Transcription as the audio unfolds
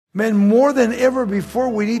Man, more than ever before,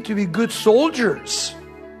 we need to be good soldiers.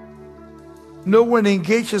 No one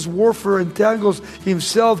engages warfare, entangles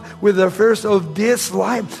himself with the affairs of this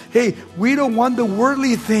life. Hey, we don't want the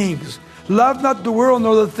worldly things. Love not the world,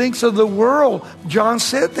 nor the things of the world. John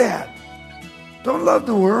said that. Don't love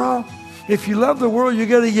the world. If you love the world, you're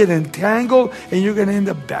going to get entangled and you're going to end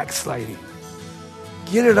up backsliding.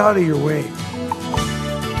 Get it out of your way.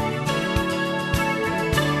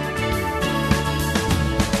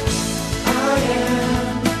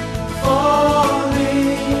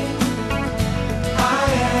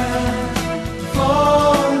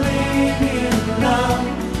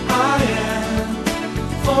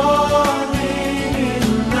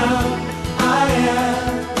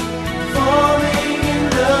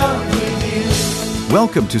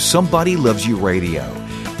 Welcome to Somebody Loves You Radio,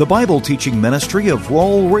 the Bible teaching ministry of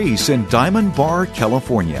Raul Ries in Diamond Bar,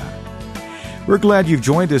 California. We're glad you've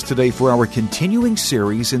joined us today for our continuing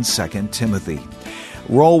series in 2 Timothy.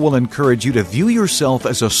 Raul will encourage you to view yourself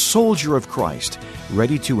as a soldier of Christ,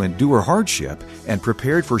 ready to endure hardship and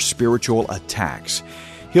prepared for spiritual attacks.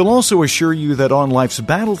 He'll also assure you that on life's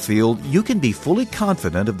battlefield, you can be fully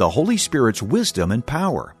confident of the Holy Spirit's wisdom and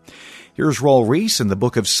power. Here's Raul Ries in the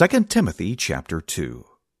book of 2 Timothy, chapter 2.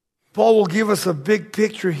 Paul will give us a big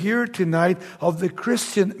picture here tonight of the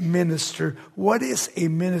Christian minister. What is a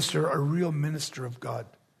minister, a real minister of God?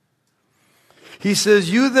 He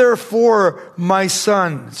says, "You therefore, my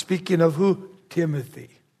son," speaking of who? Timothy.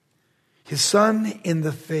 His son in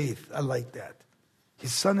the faith. I like that.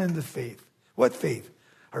 His son in the faith. What faith?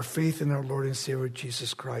 Our faith in our Lord and Savior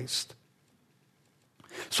Jesus Christ.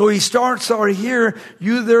 So he starts out here,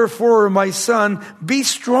 "You therefore, my son, be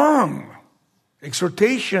strong."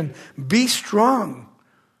 Exhortation, be strong.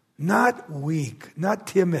 Not weak, not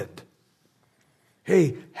timid.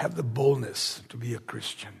 Hey, have the boldness to be a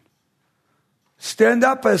Christian. Stand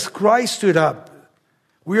up as Christ stood up.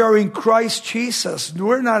 We are in Christ Jesus.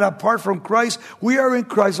 We're not apart from Christ. We are in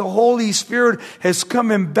Christ. The Holy Spirit has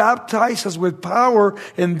come and baptized us with power,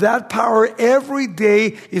 and that power every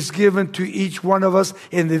day is given to each one of us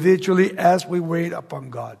individually as we wait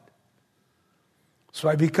upon God. So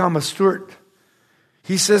I become a steward.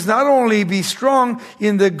 He says, not only be strong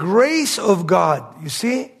in the grace of God. You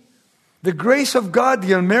see? The grace of God,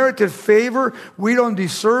 the unmerited favor we don't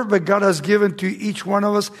deserve, but God has given to each one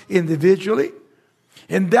of us individually.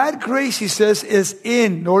 And that grace, he says, is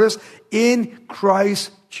notice, in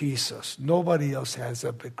Christ Jesus. Nobody else has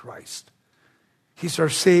that but Christ. He's our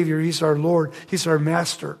Savior. He's our Lord. He's our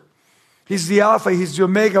Master. He's the Alpha. He's the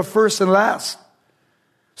Omega, first and last.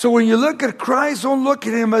 So when you look at Christ, don't look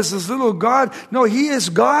at Him as this little God. No, He is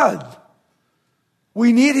God.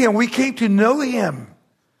 We need Him. We came to know Him.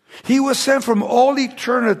 He was sent from all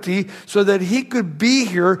eternity so that He could be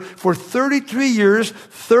here for 33 years,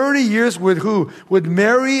 30 years with who? With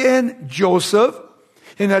Mary and Joseph.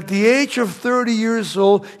 And at the age of 30 years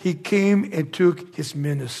old, He came and took His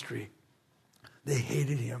ministry. They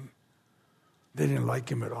hated Him. They didn't like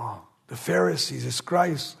Him at all. The Pharisees, the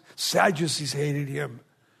scribes, Sadducees hated Him.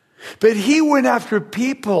 But He went after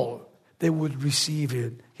people that would receive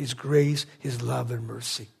His grace, His love, and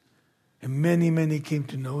mercy. And many, many came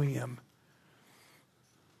to know Him.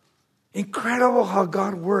 Incredible how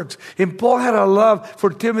God works. And Paul had a love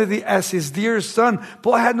for Timothy as his dear son.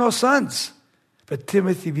 Paul had no sons. But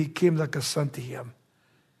Timothy became like a son to him.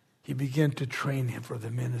 He began to train him for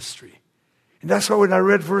the ministry. And that's why when I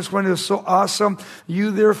read verse 1, it was so awesome.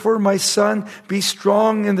 "You therefore, my son, be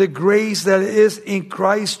strong in the grace that is in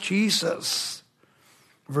Christ Jesus."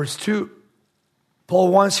 Verse 2. Paul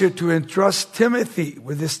wants here to entrust Timothy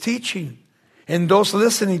with his teaching and those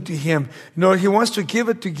listening to him. He wants to give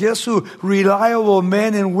it to guess who? Reliable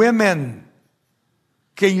men and women.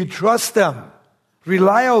 Can you trust them?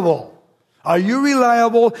 Reliable. Are you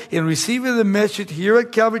reliable in receiving the message here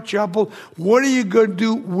at Calvary Chapel? What are you going to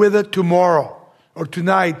do with it tomorrow or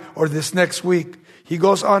tonight or this next week? He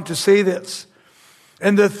goes on to say this.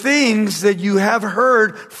 "And the things that you have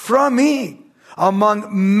heard from me among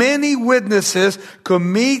many witnesses,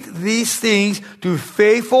 commit these things to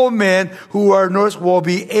faithful men who will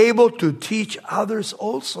be able to teach others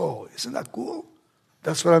also." Isn't that cool?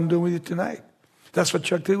 That's what I'm doing with you tonight. That's what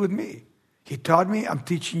Chuck did with me. He taught me, I'm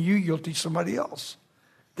teaching you, you'll teach somebody else.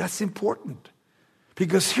 That's important.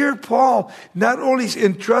 Because here Paul not only is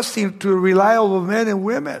entrusting to reliable men and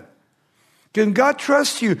women. Can God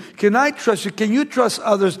trust you? Can I trust you? Can you trust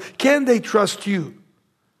others? Can they trust you?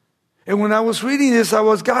 And when I was reading this, I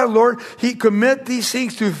was, God, Lord, He commit these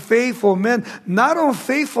things to faithful men. Not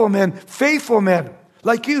unfaithful men, faithful men.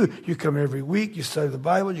 Like you. You come every week, you study the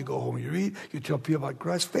Bible, you go home, you read, you tell people about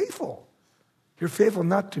Christ. Faithful. You're faithful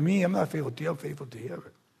not to me. I'm not faithful to you. I'm faithful to him.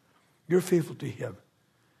 You're faithful to him.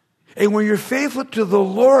 And when you're faithful to the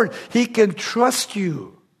Lord, he can trust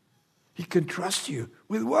you. He can trust you.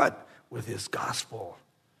 With what? With his gospel.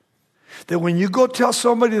 That when you go tell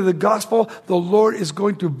somebody the gospel, the Lord is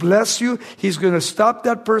going to bless you. He's going to stop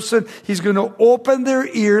that person. He's going to open their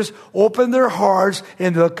ears, open their hearts,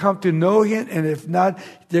 and they'll come to know him. And if not,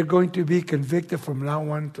 they're going to be convicted from now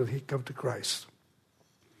on until he comes to Christ.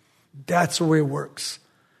 That's the way it works.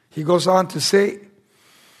 He goes on to say,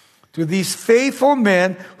 to these faithful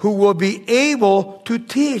men who will be able to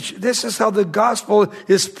teach. This is how the gospel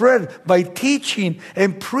is spread, by teaching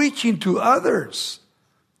and preaching to others.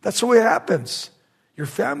 That's the way it happens. Your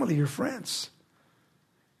family, your friends.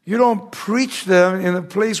 You don't preach them in a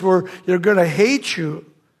place where they're going to hate you,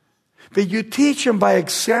 but you teach them by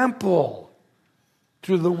example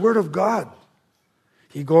through the Word of God.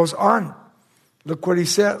 He goes on. Look what he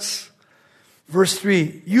says. Verse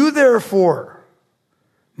 3, you therefore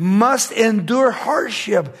must endure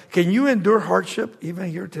hardship. Can you endure hardship even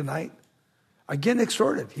here tonight? Again,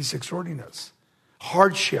 exhorted. He's exhorting us.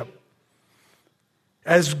 Hardship.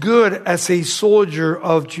 As good as a soldier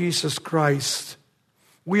of Jesus Christ.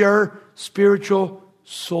 We are spiritual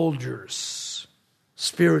soldiers.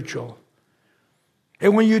 Spiritual.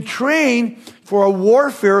 And when you train for a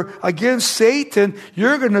warfare against Satan,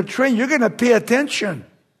 you're going to train, you're going to pay attention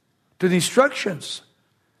to the instructions.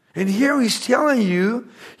 And here he's telling you,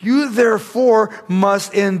 you therefore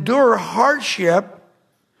must endure hardship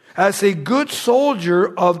as a good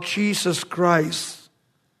soldier of Jesus Christ.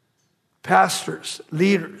 Pastors,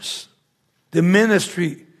 leaders, the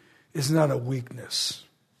ministry is not a weakness.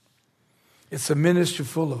 It's a ministry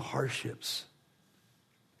full of hardships.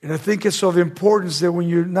 And I think it's of importance that when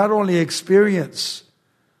you not only experience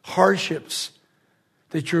hardships,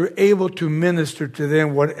 that you're able to minister to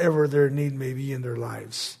them whatever their need may be in their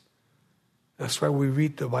lives. That's why we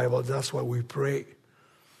read the Bible. That's why we pray.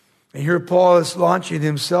 And here Paul is launching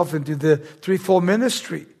himself into the threefold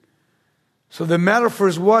ministry. So the metaphor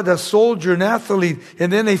is what? A soldier, an athlete,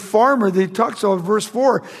 and then a farmer. That he talks about verse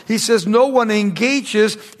 4. He says, no one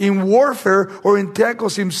engages in warfare or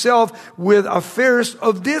entangles himself with affairs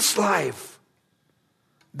of this life,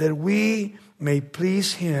 that we may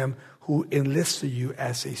please him who enlisted you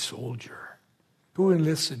as a soldier. Who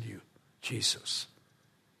enlisted you? Jesus.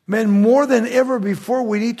 Men, more than ever before,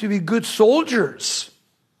 we need to be good soldiers.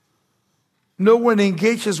 No one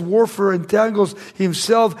engages warfare, entangles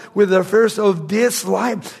himself with the affairs of this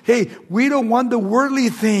life. Hey, we don't want the worldly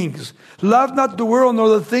things. Love not the world nor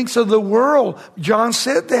the things of the world. John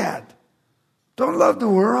said that. Don't love the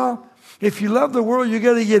world. If you love the world, you're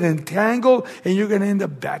going to get entangled and you're going to end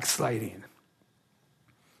up backsliding.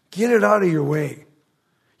 Get it out of your way.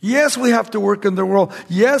 Yes, we have to work in the world.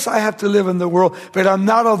 Yes, I have to live in the world, but I'm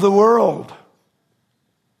not of the world.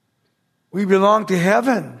 We belong to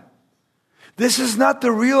heaven. This is not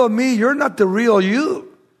the real me. You're not the real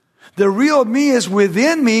you. The real me is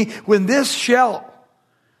within me when this shell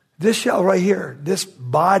right here, this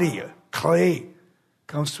body, clay,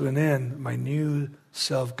 comes to an end. My new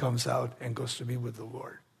self comes out and goes to be with the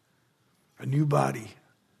Lord. A new body,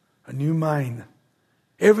 a new mind.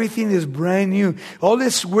 Everything is brand new. All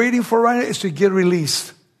it's waiting for right now is to get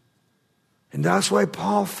released. And that's why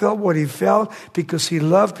Paul felt what he felt, because he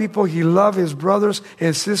loved people. He loved his brothers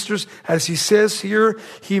and sisters. As he says here,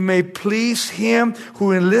 he may please him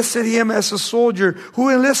who enlisted him as a soldier. Who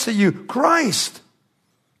enlisted you? Christ.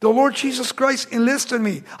 The Lord Jesus Christ enlisted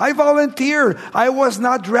me. I volunteered. I was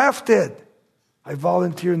not drafted. I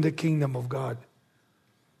volunteered in the kingdom of God.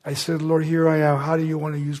 I said, Lord, here I am. How do you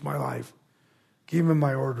want to use my life? Give me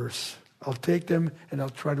my orders. I'll take them and I'll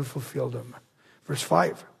try to fulfill them. Verse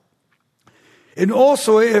 5. And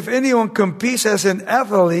also, if anyone competes as an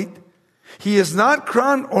athlete, he is not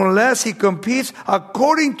crowned unless he competes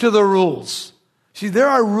according to the rules. See, there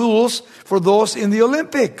are rules for those in the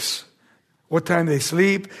Olympics. What time they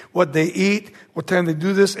sleep, what they eat, what time they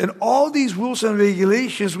do this, and all these rules and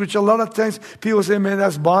regulations, which a lot of times people say, man,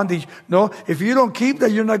 that's bondage. No, if you don't keep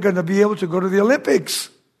that, you're not going to be able to go to the Olympics.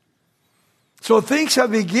 So things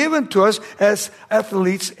have been given to us as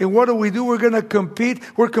athletes, and what do? We're going to compete.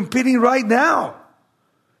 We're competing right now.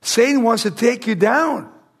 Satan wants to take you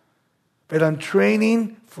down. But I'm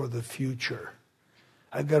training for the future.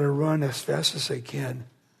 I've got to run as fast as I can.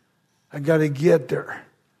 I've got to get there.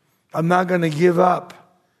 I'm not going to give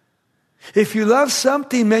up. If you love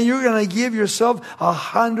something, man, you're going to give yourself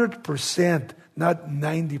 100%, not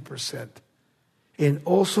 90%. And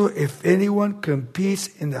also, if anyone competes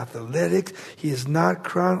in athletics, he is not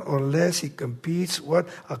crowned unless he competes, what?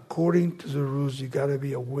 According to the rules. You got to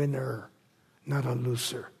be a winner. not a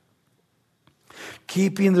looser.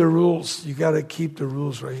 Keeping the rules. You got to keep the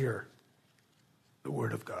rules right here. The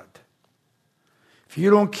Word of God. If you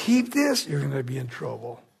don't keep this, you're going to be in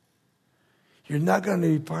trouble. You're not going to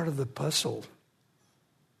be part of the puzzle.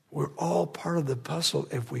 We're all part of the puzzle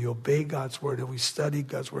if we obey God's Word, if we study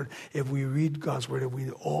God's Word, if we read God's Word, if we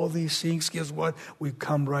do all these things, guess what? We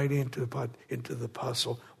come right into the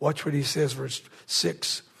puzzle. Watch what he says, verse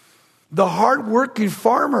 6. The hard-working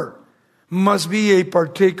farmer must be a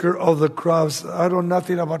partaker of the crops. I don't know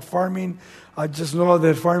nothing about farming. I just know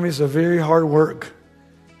that farming is a very hard work.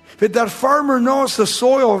 But that farmer knows the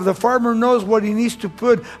soil. The farmer knows what he needs to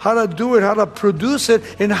put, how to do it, how to produce it,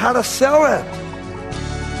 and how to sell it.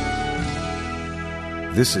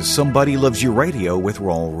 This is Somebody Loves You Radio with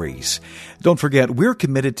Raul Ries. Don't forget, we're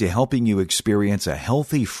committed to helping you experience a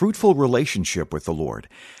healthy, fruitful relationship with the Lord.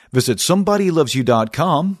 Visit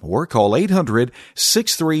somebodylovesyou.com or call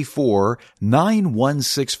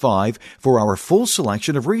 800-634-9165 for our full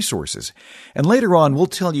selection of resources. And later on, we'll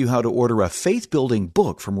tell you how to order a faith-building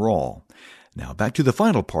book from Raul. Now, back to the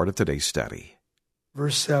final part of today's study.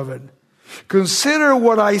 Verse 7. Consider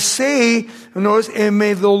what I say, and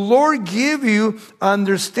may the Lord give you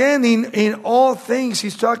understanding in all things.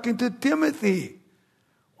 He's talking to Timothy.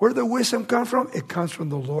 Where did the wisdom come from? It comes from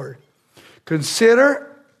the Lord. Consider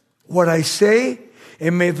what I say,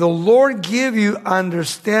 and may the Lord give you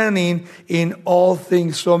understanding in all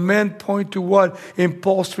things. So men point to what? In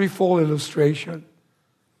Paul's threefold illustration.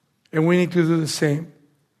 And we need to do the same.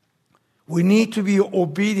 We need to be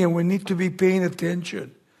obedient. We need to be paying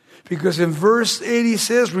attention. Because in verse 8 he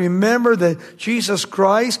says, remember that Jesus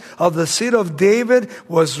Christ of the seed of David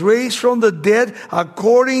was raised from the dead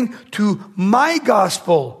according to my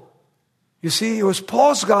gospel. You see, it was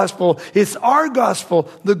Paul's gospel. It's our gospel,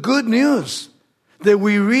 the good news that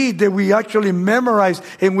we read, that we actually memorize,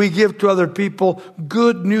 and we give to other people.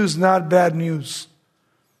 Good news, not bad news.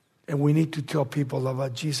 And we need to tell people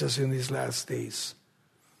about Jesus in these last days,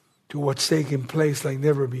 to what's taking place like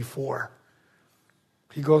never before.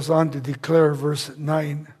 He goes on to declare, verse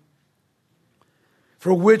 9,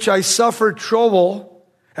 for which I suffered trouble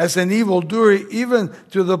as an evildoer, even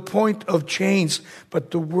to the point of chains.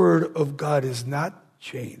 But the word of God is not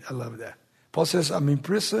chained. I love that. Paul says, I'm in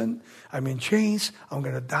prison, I'm in chains, I'm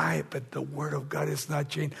going to die, but the word of God is not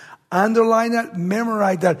chained. Underline that,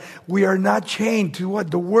 memorize that. We are not chained to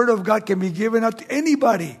what? The word of God can be given out to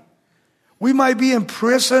anybody. We might be in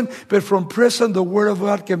prison, but from prison, the word of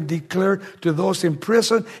God can declare to those in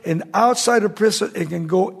prison, and outside of prison, it can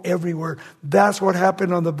go everywhere. That's what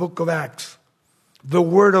happened on the book of Acts. The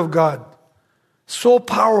word of God. So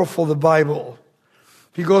powerful, the Bible.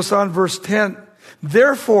 He goes on, verse 10.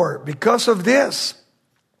 Therefore, because of this,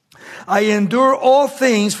 I endure all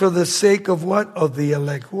things for the sake of what? Of the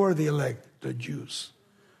elect. Who are the elect? The Jews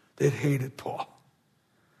that hated Paul.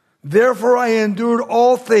 Therefore, I endured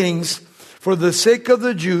all things for the sake of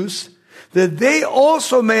the Jews, that they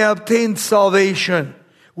also may obtain salvation,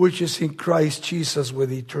 which is in Christ Jesus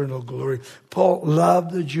with eternal glory. Paul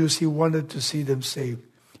loved the Jews. He wanted to see them saved.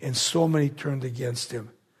 And so many turned against him.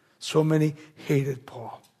 So many hated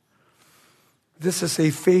Paul. This is a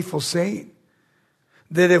faithful saying,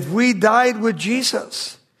 that if we died with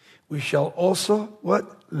Jesus, we shall also,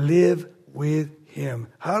 what? Live with him.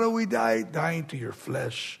 How do we die? Dying to your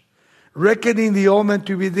flesh. Reckoning the old man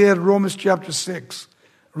to be dead, Romans chapter 6.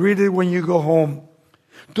 Read it when you go home.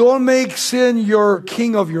 Don't make sin your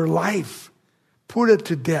king of your life. Put it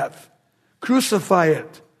to death. Crucify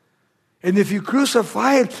it. And if you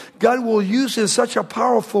crucify it, God will use it in such a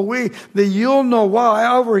powerful way that you'll know, wow,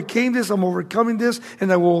 I overcame this, I'm overcoming this,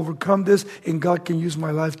 and I will overcome this, and God can use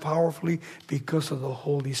my life powerfully because of the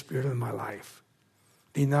Holy Spirit in my life.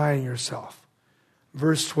 Denying yourself.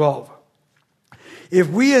 Verse 12. If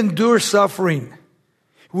we endure suffering,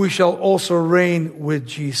 we shall also reign with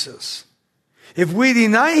Jesus. If we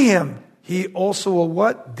deny him, he also will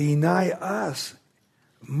what? Deny us.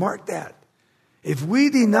 Mark that. If we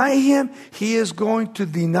deny him, he is going to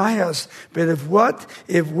deny us. But if what?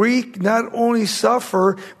 If we not only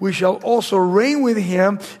suffer, we shall also reign with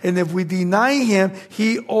him. And if we deny him,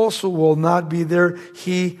 he also will not be there.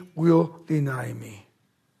 He will deny me.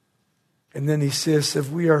 And then he says, if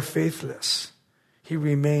we are faithless, he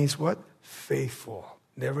remains what? Faithful.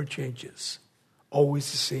 Never changes. Always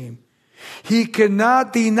the same. He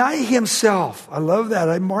cannot deny himself. I love that.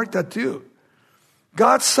 I marked that too.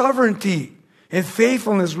 God's sovereignty and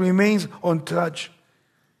faithfulness remains untouched.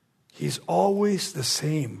 He's always the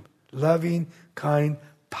same. Loving, kind,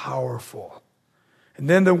 powerful. And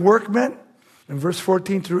then the workmen, in verse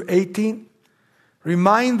 14 through 18,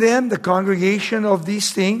 remind them, the congregation, of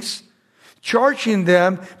these things. charging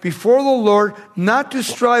them before the Lord not to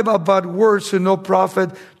strive about words to no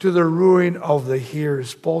profit, to the ruin of the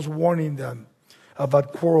hearers. Paul's warning them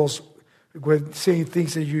about quarrels, with saying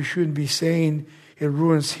things that you shouldn't be saying. It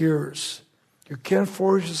ruins hearers. You can't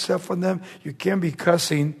force yourself on them. You can't be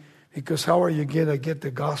cussing, because how are you going to get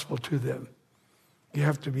the gospel to them? You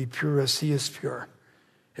have to be pure as he is pure.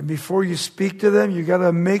 And before you speak to them, you got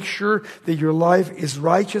to make sure that your life is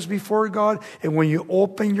righteous before God. And when you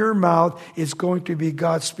open your mouth, it's going to be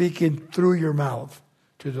God speaking through your mouth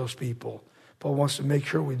to those people. Paul wants to make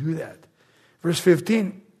sure we do that. Verse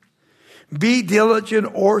 15, be diligent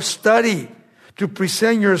or study to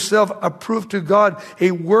present yourself approved to God,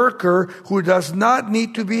 a worker who does not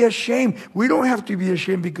need to be ashamed. We don't have to be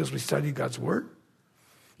ashamed because we study God's word.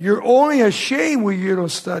 You're only ashamed when you don't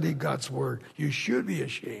study God's word. You should be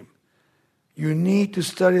ashamed. You need to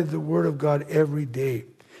study the word of God every day.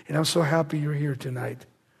 And I'm so happy you're here tonight.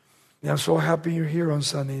 And I'm so happy you're here on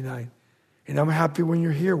Sunday night. And I'm happy when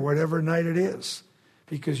you're here, whatever night it is,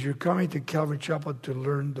 because you're coming to Calvary Chapel to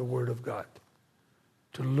learn the word of God.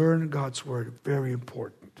 To learn God's word, very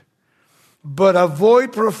important. But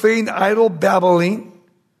avoid profane idle babbling,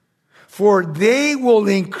 for they will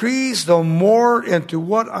increase the more into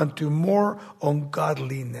what? Unto more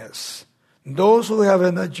ungodliness. Those who have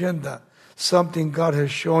an agenda, something God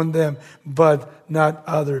has shown them, but not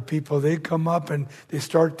other people. They come up and they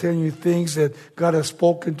start telling you things that God has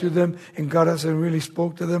spoken to them, and God hasn't really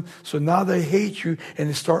spoke to them. So now they hate you and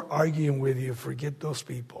they start arguing with you. Forget those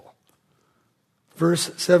people.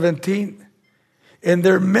 Verse 17, and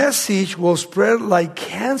their message will spread like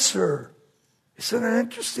cancer. Isn't that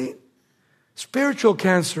interesting? Spiritual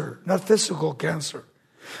cancer, not physical cancer.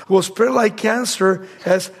 Will spread like cancer,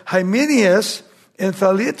 as Hymenaeus and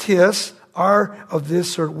Philetus are of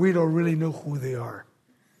this sort. We don't really know who they are,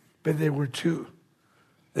 but they were two.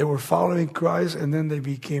 They were following Christ, and then they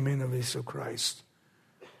became enemies of Christ.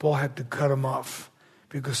 Paul had to cut them off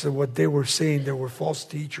because of what they were saying. They were false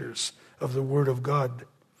teachers of the word of God.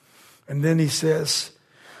 And then he says,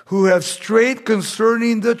 who have strayed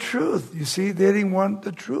concerning the truth. You see, they didn't want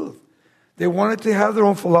the truth. They wanted to have their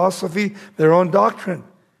own philosophy, their own doctrine.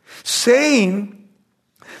 Saying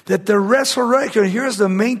that the resurrection, here's the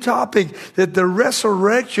main topic, that the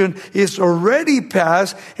resurrection is already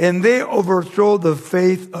past, and they overthrow the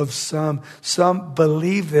faith of some. Some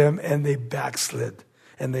believe them and they backslid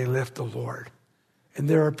and they left the Lord. And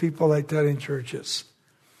there are people like that in churches.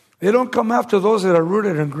 They don't come after those that are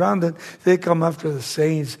rooted and grounded. They come after the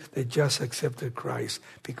saints that just accepted Christ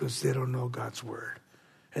because they don't know God's word.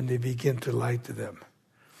 And they begin to lie to them.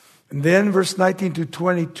 And then verse 19 to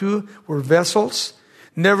 22 were vessels.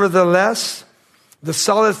 Nevertheless, the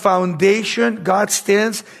solid foundation God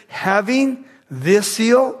stands, having this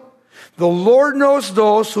seal. The Lord knows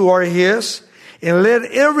those who are his. And let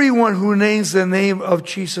everyone who names the name of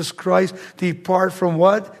Jesus Christ depart from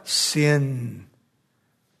what? Sin.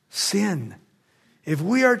 Sin. If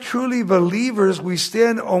we are truly believers, we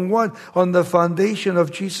stand on what? On the foundation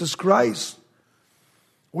of Jesus Christ.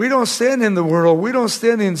 We don't stand in the world. We don't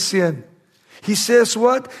stand in sin. He says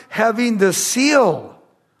what? Having the seal.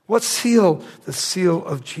 What seal? The seal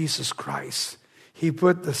of Jesus Christ. He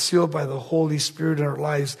put the seal by the Holy Spirit in our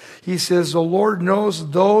lives. He says the Lord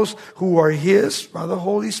knows those who are his by the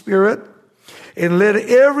Holy Spirit. And let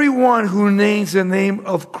everyone who names the name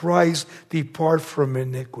of Christ depart from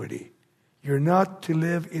iniquity. You're not to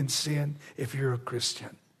live in sin if you're a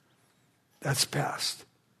Christian. That's past.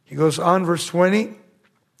 He goes on, verse 20.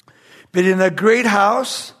 But in a great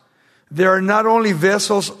house, there are not only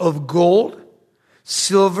vessels of gold,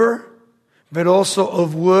 silver, but also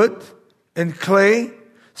of wood and clay,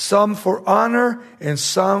 some for honor and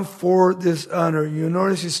some for dishonor. You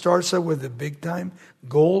notice he starts out with the big time,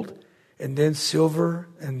 gold, and then silver,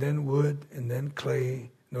 and then wood, and then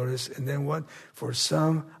clay. Notice, and then what? For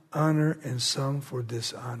some honor and some for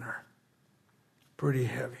dishonor. Pretty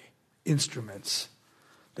heavy instruments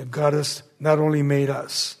that God has not only made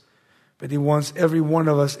us, but he wants every one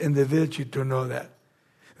of us individually to know that.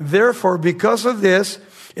 Therefore, because of this,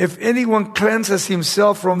 if anyone cleanses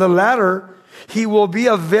himself from the latter, he will be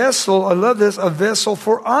a vessel, I love this, a vessel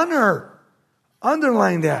for honor.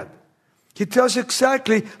 Underline that. He tells you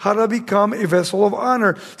exactly how to become a vessel of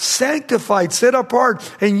honor. Sanctified, set apart,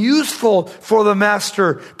 and useful for the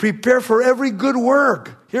master. Prepare for every good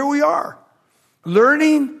work. Here we are.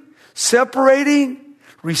 Learning, separating,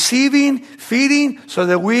 receiving, feeding, so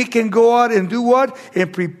that we can go out and do what?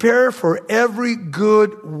 And prepare for every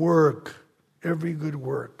good work. Every good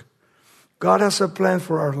work. God has a plan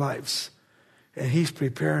for our lives. And he's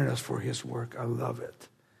preparing us for his work. I love it.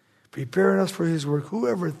 preparing us for His work.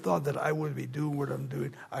 Whoever thought that I would be doing what I'm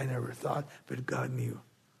doing? I never thought, but God knew.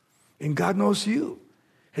 And God knows you.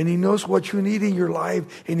 And He knows what you need in your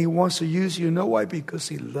life, and He wants to use you. You know why? Because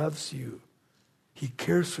He loves you. He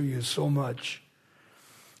cares for you so much.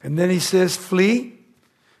 And then He says, flee,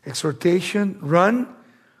 exhortation, run.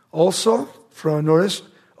 Also, notice,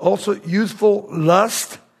 also youthful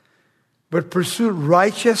lust, but pursue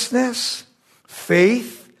righteousness,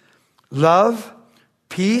 faith, love,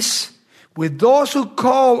 peace, with those who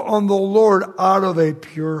call on the Lord out of a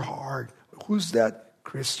pure heart. Who's that?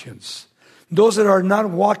 Christians. Those that are not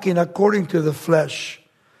walking according to the flesh.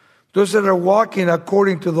 Those that are walking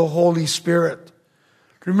according to the Holy Spirit.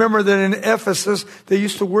 Remember that in Ephesus, they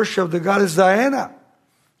used to worship the goddess Diana.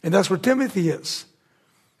 And that's where Timothy is.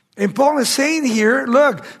 And Paul is saying here,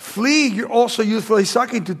 look, flee, you're also youthful. He's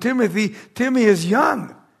talking to Timothy. Timothy is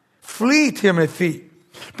young. Flee, Timothy.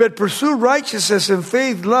 But pursue righteousness and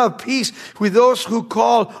faith, love, peace with those who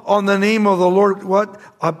call on the name of the Lord. What?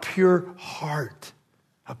 A pure heart.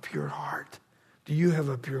 A pure heart. Do you have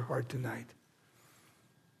a pure heart tonight?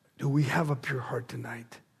 Do we have a pure heart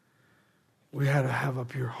tonight? We had to have a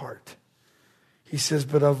pure heart. He says,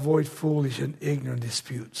 but avoid foolish and ignorant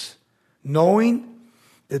disputes, knowing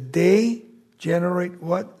that they generate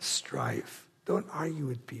what? Strife. Don't argue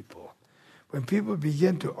with people. When people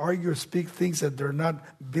begin to argue or speak things that they're not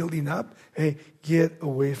building up, hey, get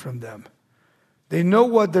away from them. They know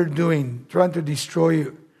what they're doing, trying to destroy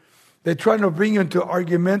you. They're trying to bring you into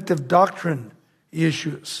argumentative doctrine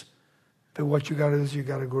issues. But what you got to do is you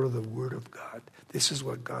got to go to the Word of God. This is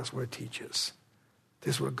what God's Word teaches.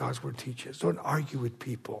 This is what God's Word teaches. Don't argue with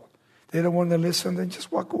people. They don't want to listen, then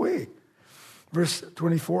just walk away. Verse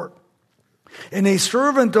 24. And a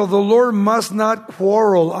servant of the Lord must not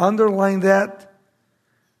quarrel. Underline that.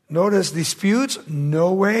 Notice disputes?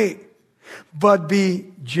 No way. But be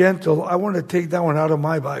gentle. I want to take that one out of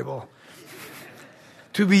my Bible.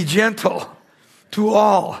 To be gentle to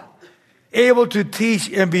all. Able to teach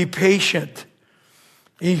and be patient.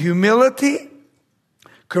 In humility,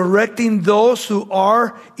 correcting those who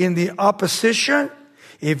are in the opposition,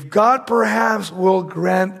 if God perhaps will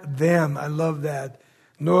grant them. I love that.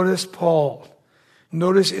 Notice Paul.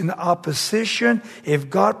 Notice in opposition, if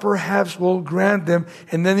God perhaps will grant them.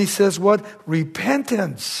 And then he says what?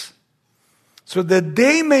 Repentance. So that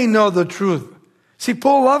they may know the truth. See,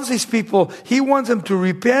 Paul loves these people. He wants them to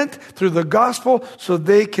repent through the gospel so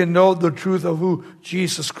they can know the truth of who?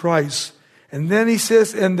 Jesus Christ. And then he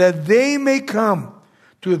says, and that they may come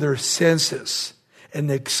to their senses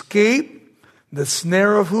and escape the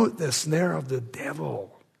snare of who? The snare of the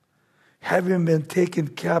devil. Having been taken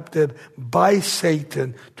captive by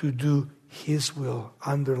Satan to do his will.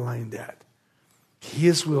 Underline that.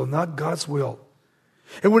 His will, not God's will.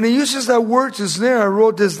 And when he uses that word to snare, I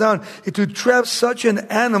wrote this down. To trap such an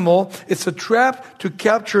animal, it's a trap to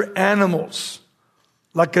capture animals.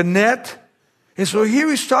 Like a net. And so here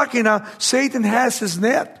he's talking now, Satan has his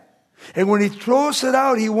net. And when he throws it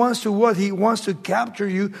out, he wants to what? He wants to capture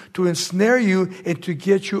you, to ensnare you, and to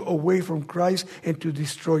get you away from Christ and to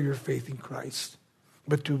destroy your faith in Christ.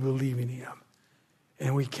 But to believe in Him.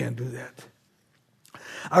 And we can't do that.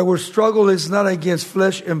 Our struggle is not against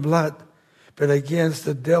flesh and blood, but against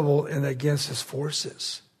the devil and against his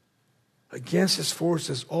forces. Against his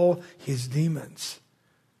forces, all his demons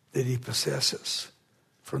that he possesses.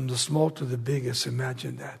 From the small to the biggest,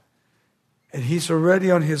 imagine that. And he's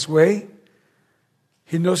already on his way.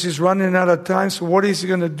 He knows he's running out of time. So what is he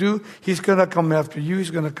going to do? He's going to come after you.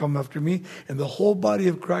 He's going to come after me. And the whole body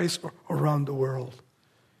of Christ around the world.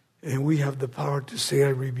 And we have the power to say, I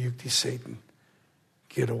rebuke thee, Satan.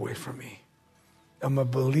 Get away from me. I'm a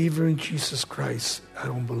believer in Jesus Christ. I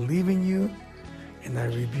don't believe in you. And I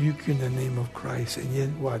rebuke you in the name of Christ. And yet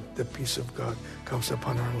what? The peace of God comes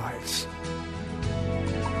upon our lives.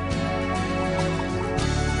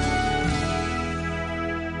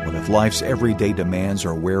 But if life's everyday demands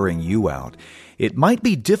are wearing you out, it might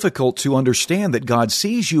be difficult to understand that God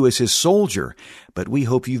sees you as His soldier, but we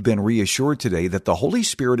hope you've been reassured today that the Holy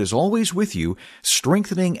Spirit is always with you,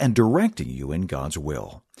 strengthening and directing you in God's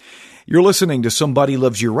will. You're listening to Somebody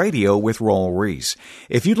Loves You Radio with Raul Ries.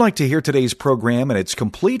 If you'd like to hear today's program in its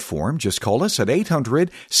complete form, just call us at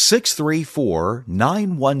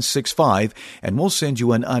 800-634-9165, and we'll send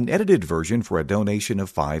you an unedited version for a donation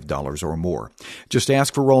of $5 or more. Just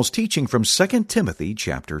ask for Raul's teaching from 2 Timothy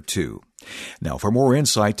chapter 2. Now, for more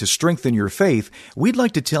insight to strengthen your faith, we'd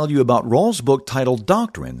like to tell you about Raul's book titled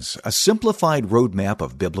Doctrines, a simplified roadmap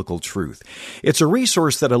of biblical truth. It's a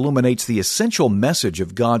resource that illuminates the essential message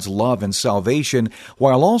of God's love and salvation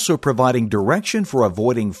while also providing direction for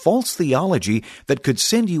avoiding false theology that could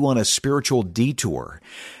send you on a spiritual detour.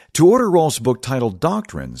 To order Raul's book titled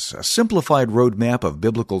Doctrines, a simplified roadmap of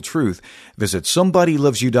biblical truth, visit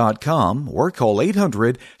somebodylovesyou.com or call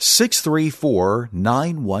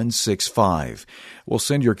 800-634-9165. We'll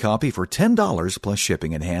send your copy for $10 plus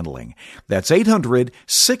shipping and handling. That's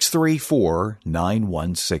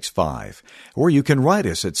 800-634-9165. Or you can write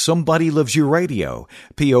us at Somebody Loves You Radio,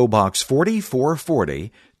 P.O. Box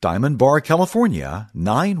 4440, Diamond Bar, California,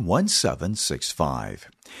 91765.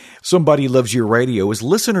 Somebody Loves You Radio is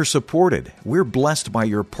listener-supported. We're blessed by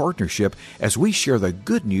your partnership as we share the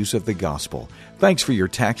good news of the gospel. Thanks for your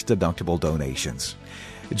tax-deductible donations.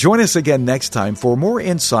 Join us again next time for more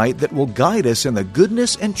insight that will guide us in the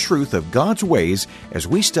goodness and truth of God's ways as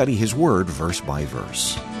we study His Word verse by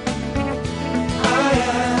verse. I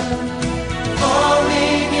am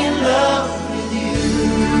falling in love with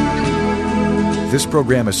you. This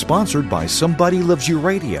program is sponsored by Somebody Loves You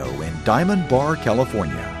Radio in Diamond Bar,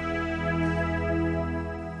 California.